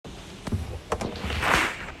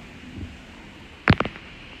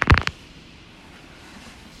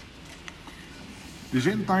The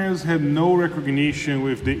Gentiles had no recognition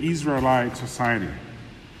with the Israelite society.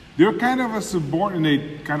 They were kind of a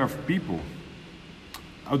subordinate kind of people,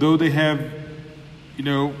 although they have,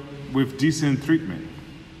 with decent treatment.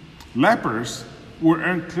 Lepers were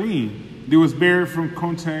unclean. They was barred from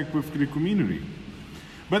contact with the community.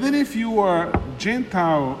 But then if you are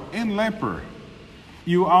Gentile and leper,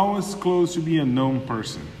 you always close to be a known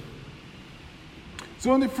person.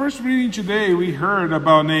 So in the first reading today, we heard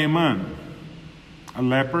about Naaman, a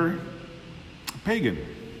leper, a pagan.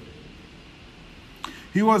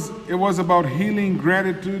 It was about healing,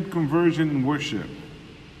 gratitude, conversion, and worship.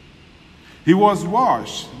 He was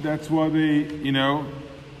washed. That's what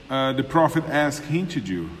the prophet asked him to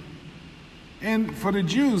do. And for the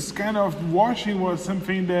Jews, kind of washing was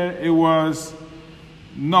something that it was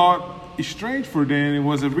not strange for them. It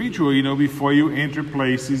was a ritual, before you enter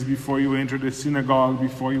places, before you enter the synagogue,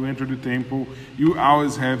 before you enter the temple, you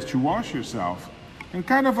always have to wash yourself. And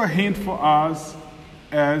kind of a hint for us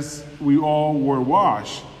as we all were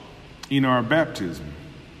washed in our baptism.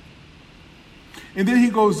 And then he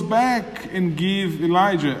goes back and gives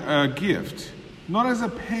Elijah a gift, not as a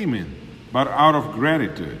payment, but out of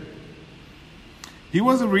gratitude. He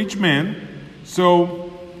was a rich man,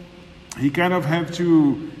 so he kind of had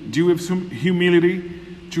to deal with some humility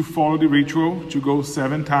to follow the ritual, to go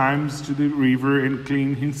 7 times to the river and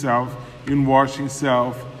clean himself and wash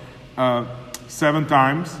himself 7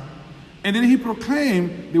 times. And then he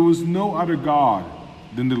proclaimed there was no other God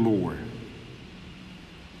than the Lord.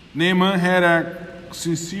 Naaman had a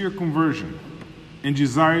sincere conversion and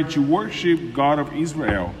desired to worship God of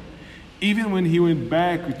Israel, even when he went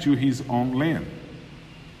back to his own land.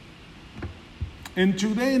 And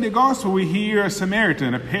today in the gospel we hear a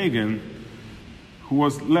Samaritan, a pagan, who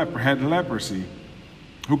had leprosy,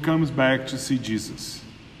 who comes back to see Jesus.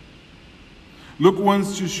 Luke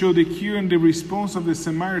wants to show the cure and the response of the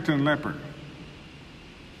Samaritan leper.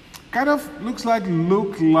 Kind of looks like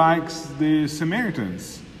Luke likes the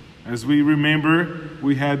Samaritans. As we remember,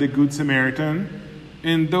 we had the Good Samaritan,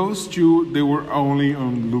 and those two, they were only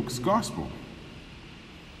on Luke's gospel.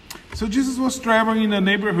 So Jesus was traveling in a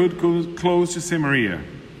neighborhood close to Samaria.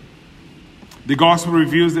 The gospel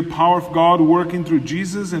reveals the power of God working through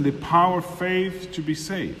Jesus and the power of faith to be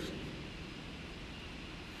saved.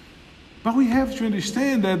 But we have to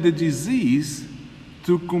understand that the disease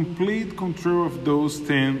took complete control of those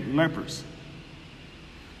 10 lepers.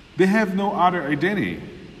 They have no other identity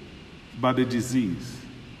but the disease.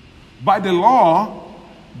 By the law,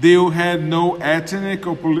 they had no ethnic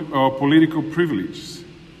or political privileges.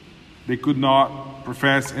 They could not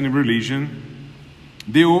profess any religion.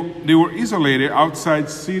 They were isolated outside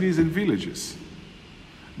cities and villages.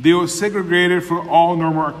 They were segregated from all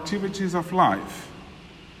normal activities of life.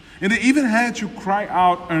 And they even had to cry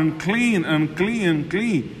out, unclean, unclean,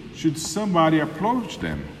 unclean, should somebody approach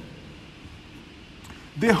them.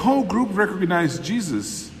 The whole group recognized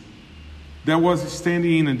Jesus that was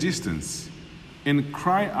standing in a distance and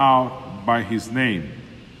cried out by his name.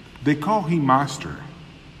 They called him Master.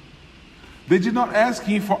 They did not ask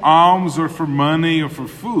him for alms or for money or for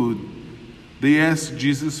food. They asked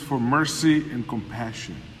Jesus for mercy and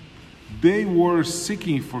compassion. They were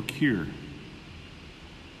seeking for cure.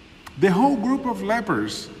 The whole group of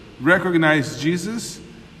lepers recognized Jesus,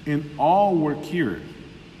 and all were cured.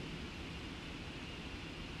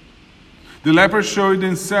 The lepers showed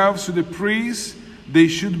themselves to the priests. They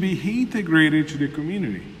should be integrated to the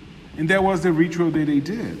community. And that was the ritual that they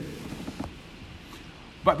did.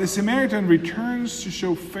 But the Samaritan returns to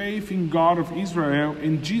show faith in God of Israel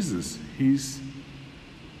and Jesus, his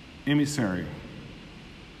emissary.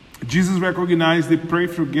 Jesus recognized the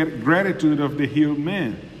prayerful gratitude of the healed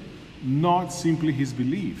man, not simply his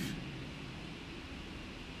belief.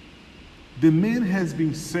 The man has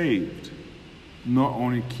been saved, not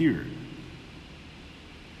only cured.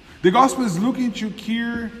 The gospel is looking to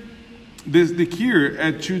cure the cure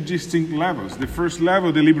at 2 distinct levels. The first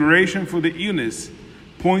level, the liberation for the illness,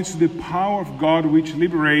 points to the power of God which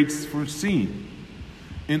liberates from sin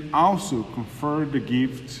and also confers the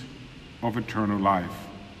gift of eternal life.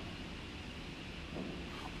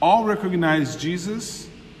 All recognized Jesus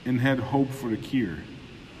and had hope for the cure,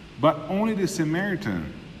 but only the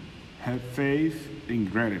Samaritan had faith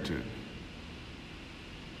and gratitude.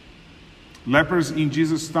 Lepers in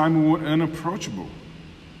Jesus' time were unapproachable,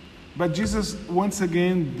 but Jesus once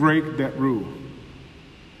again broke that rule.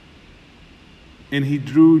 And he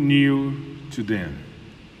drew near to them.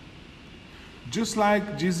 Just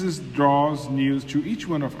like Jesus draws near to each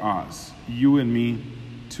one of us, you and me,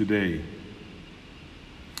 today.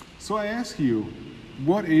 So I ask you,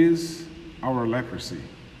 what is our leprosy?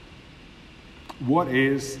 What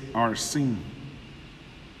is our sin?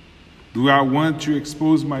 Do I want to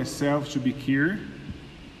expose myself to be cured?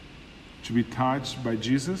 To be touched by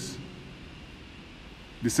Jesus?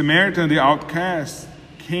 The Samaritan, the outcast,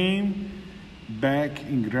 came back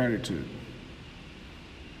in gratitude.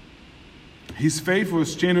 His faith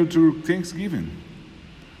was channeled through thanksgiving.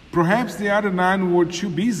 Perhaps the other 9 were too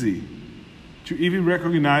busy to even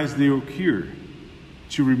recognize they were cured,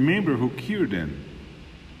 to remember who cured them.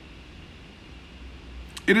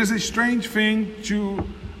 It is strange to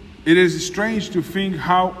think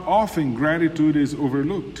how often gratitude is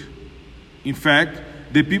overlooked. In fact,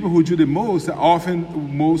 the people who do the most are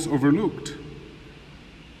often most overlooked.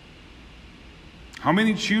 How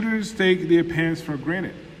many children take their parents for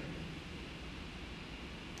granted?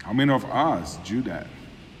 How many of us do that?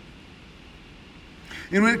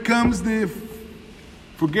 And when it comes to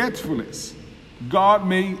forgetfulness, God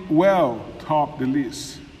may well top the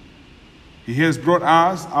list. He has brought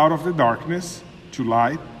us out of the darkness to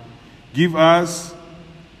light, give us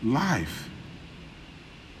life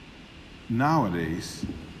nowadays,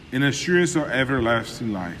 an assurance of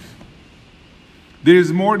everlasting life. There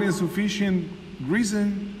is more than sufficient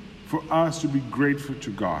reason for us to be grateful to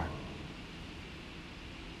God.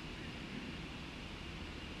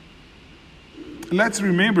 Let's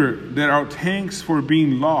remember that our thanks for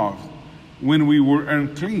being loved when we were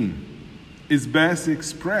unclean is best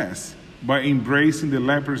expressed by embracing the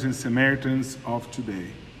lepers and Samaritans of today.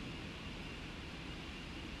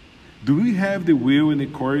 Do we have the will and the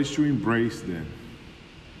courage to embrace them?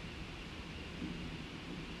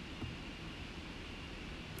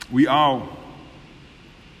 We all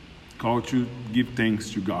called to give thanks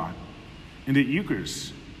to God. And the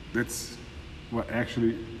Eucharist, that's what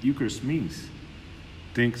actually Eucharist means.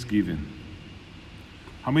 Thanksgiving.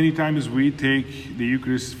 How many times we take the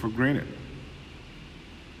Eucharist for granted?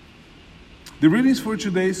 The readings for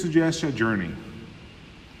today suggest a journey.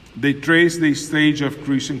 They trace the stage of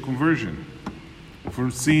Christian conversion,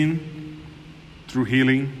 from sin through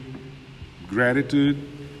healing, gratitude,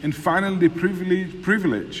 and finally the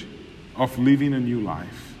privilege of living a new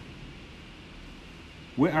life.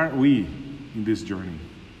 Where are we in this journey?